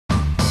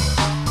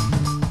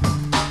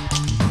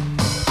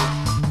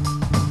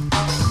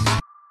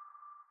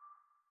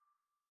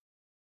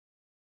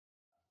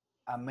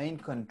a main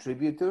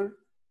contributor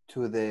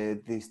to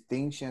the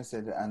distinctions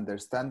and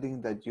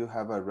understanding that you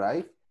have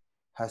arrived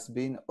has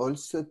been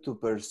also to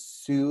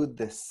pursue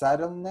the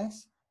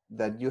subtleness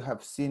that you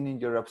have seen in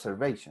your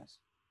observations,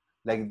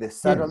 like the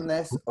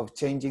subtleness of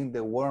changing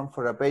the worm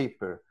for a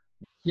paper.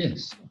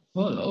 Yes,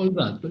 all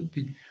that,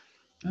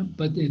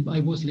 but I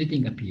was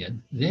letting appear.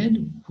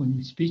 Then,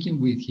 when speaking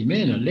with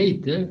Jimena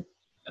later,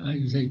 I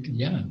was like,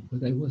 yeah,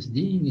 what I was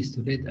doing is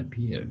to let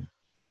appear.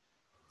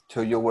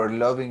 So you were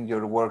loving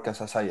your work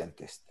as a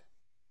scientist.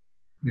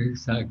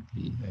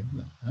 Exactly.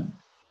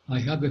 I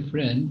have a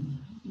friend,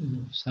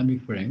 Sammy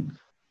Frank,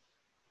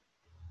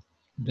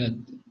 that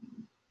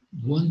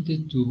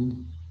wanted to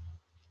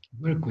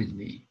work with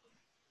me.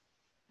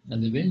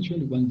 And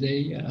eventually one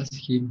day I asked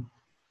him,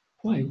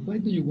 why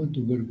do you want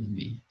to work with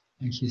me?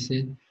 And he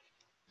said,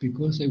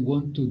 because I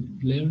want to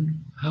learn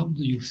how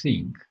do you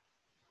think.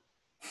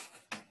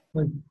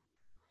 Why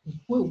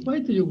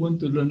do you want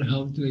to learn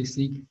how do I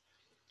think?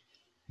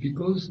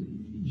 Because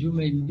you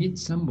may meet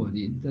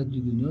somebody that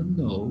you do not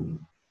know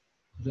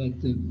that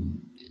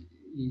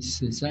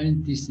is a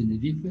scientist in a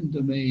different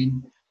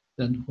domain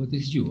than what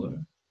is yours.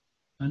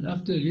 And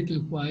after a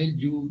little while,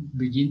 you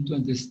begin to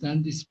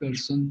understand this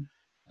person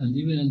and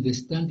even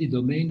understand the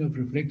domain of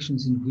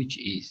reflections in which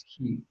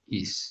he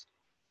is.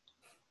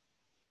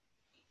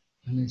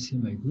 And I say,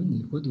 my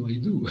goodness, what do I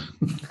do?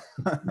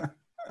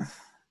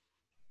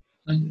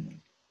 And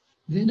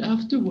then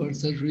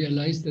afterwards, I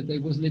realized that I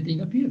was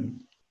letting appear.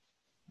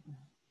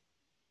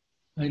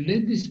 I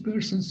let this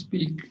person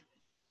speak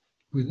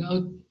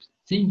without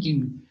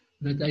thinking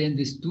that I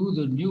understood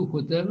or knew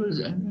whatever,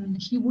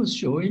 and he was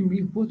showing me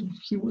what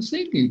he was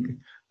thinking.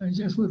 I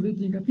just was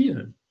letting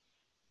appear.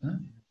 Huh?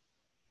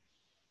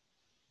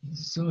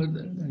 So I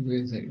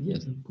was like,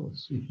 yes, of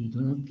course, if you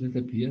do not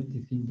let appear,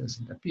 the thing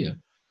doesn't appear.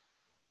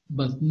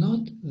 But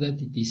not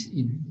that it is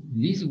in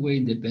this way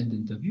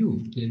independent of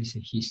you. There is a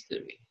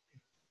history,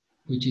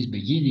 which is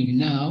beginning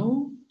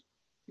now,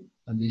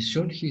 and this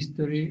short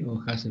history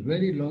or has a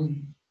very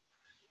long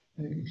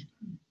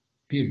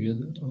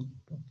period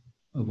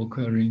of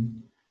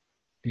occurring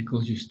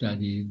because you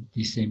study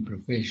the same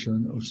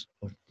profession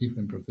or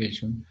different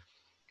profession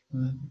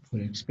for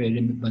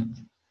experiment, but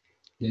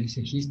there is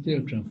a history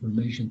of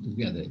transformation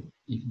together.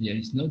 If there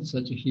is not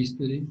such a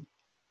history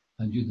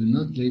and you do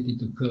not let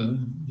it occur,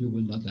 you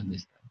will not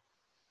understand.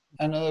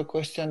 Another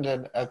question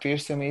that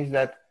appears to me is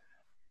that,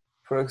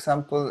 for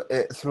example,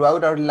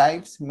 throughout our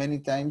lives, many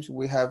times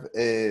we have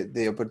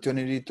the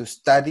opportunity to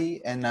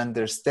study and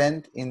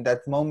understand in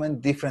that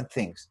moment different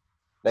things.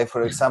 Like,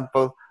 for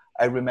example,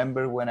 I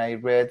remember when I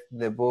read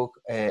the book,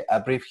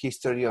 A Brief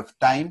History of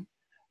Time,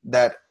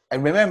 that I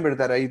remember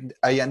that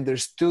I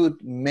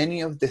understood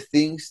many of the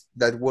things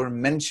that were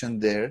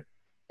mentioned there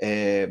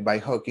by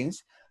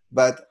Hawkins,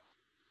 but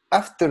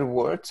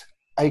afterwards,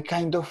 I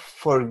kind of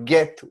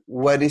forget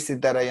what is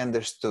it that I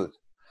understood.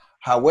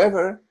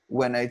 However,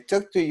 when I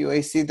talk to you,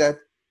 I see that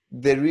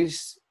there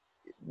is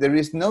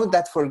no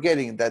that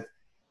forgetting, that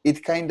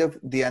it kind of,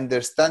 the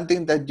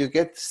understanding that you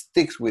get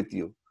sticks with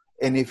you.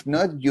 And if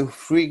not, you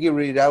figure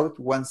it out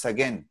once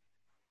again.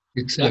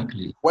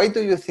 Exactly. Why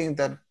do you think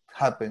that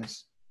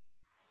happens?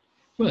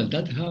 Well,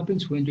 that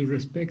happens when you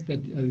respect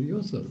the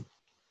author.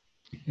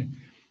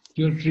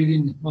 You're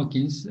reading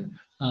Hawkins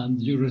and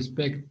you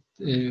respect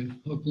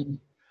Hawkins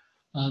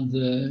and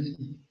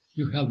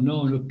you have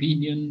no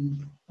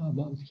opinion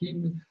about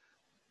him,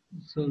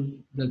 so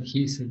that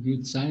he's a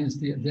good science,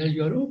 there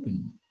you are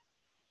open.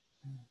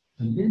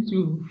 And then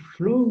you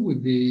flow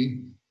with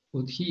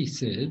what he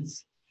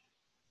says,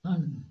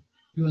 and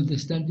you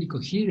understand the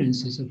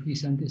coherences of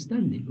his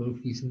understanding, of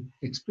his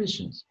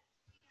expressions.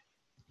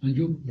 And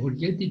you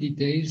forget the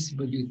details,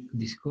 but you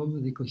discover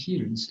the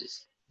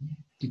coherences,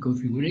 the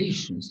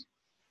configurations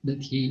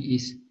that he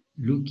is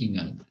looking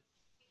at.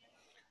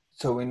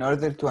 So in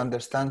order to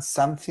understand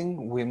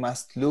something, we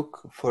must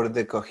look for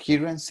the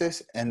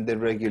coherences and the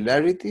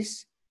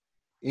regularities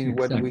in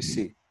what we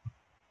see.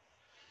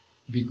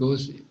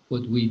 Because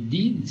what we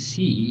did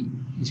see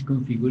is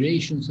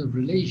configurations of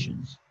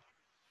relations,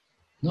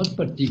 not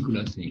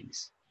particular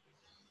things.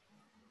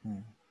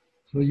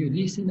 So you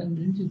listen and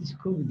then you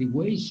discover the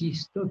way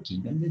he's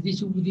talking. And then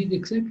this we did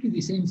exactly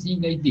the same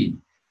thing I did.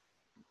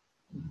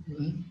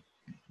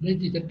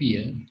 Let it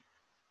appear.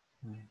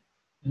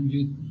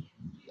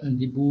 And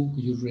the book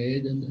you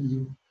read, and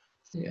you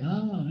say,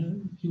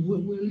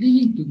 we're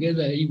living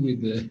together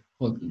with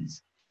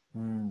Hawkins.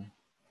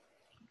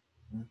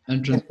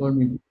 And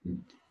transforming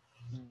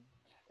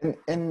it.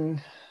 And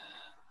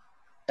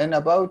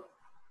about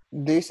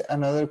this,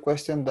 another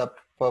question that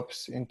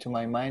pops into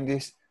my mind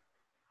is,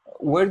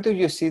 where do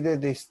you see the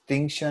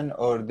distinction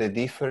or the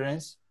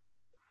difference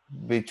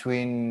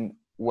between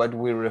what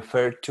we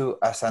refer to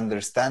as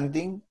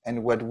understanding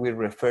and what we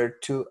refer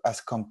to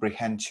as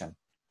comprehension?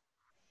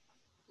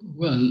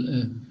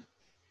 Well,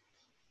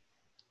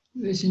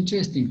 it's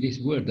interesting, this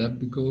word,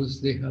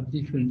 because they have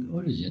different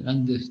origin.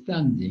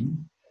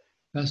 Understanding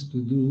has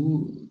to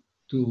do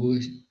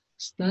to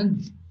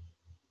stand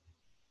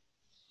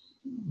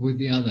with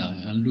the other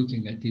and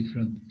looking at it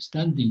from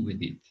standing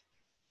with it.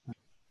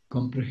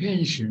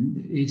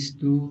 Comprehension is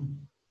to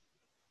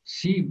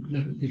see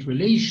the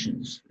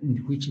relations in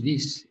which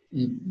this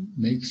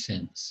makes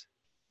sense.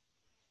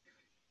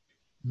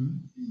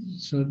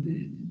 So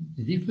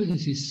the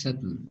difference is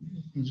subtle.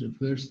 It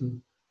refers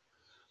to,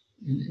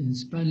 in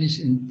Spanish,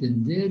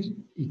 entender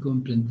y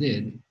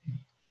comprender.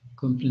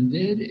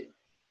 Comprender,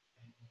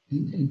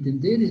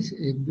 entender es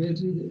ver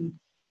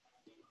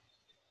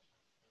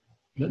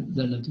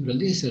la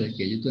naturaleza de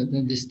aquello. To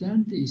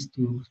understand is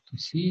to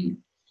see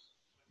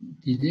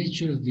the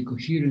nature of the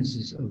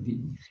coherences of the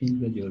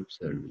thing that you're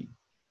observing.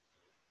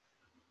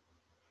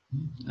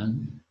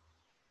 And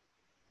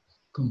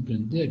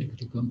comprender,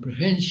 the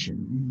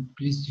comprehension,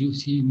 please you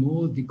see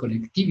more the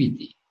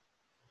connectivity.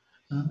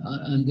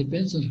 And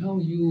depends on how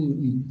you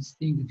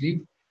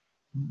instinctively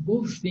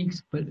both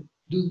things, but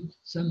do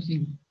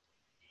something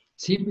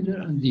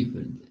similar and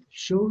different.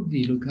 Show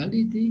the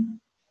locality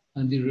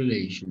and the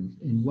relations.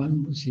 In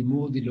one you see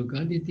more the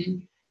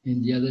locality,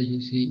 in the other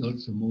you see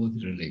also more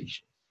the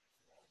relation.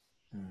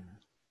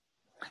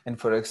 And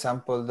for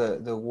example,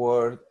 the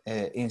word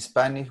in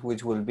Spanish,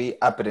 which will be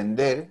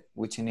aprender,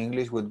 which in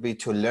English would be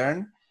to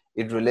learn,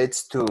 it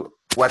relates to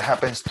what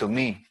happens to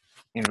me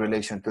in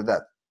relation to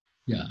that.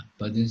 Yeah,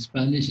 but in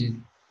Spanish,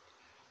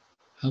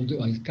 how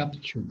do I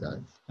capture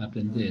that?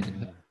 Aprender,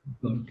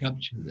 how do I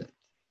capture that?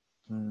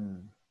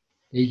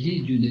 They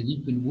lead you in a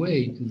different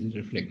way to the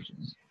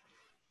reflections.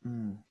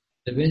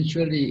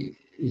 Eventually,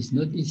 it's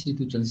not easy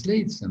to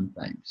translate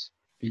sometimes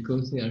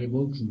because they are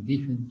evoking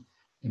different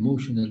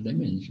emotional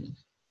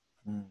dimensions.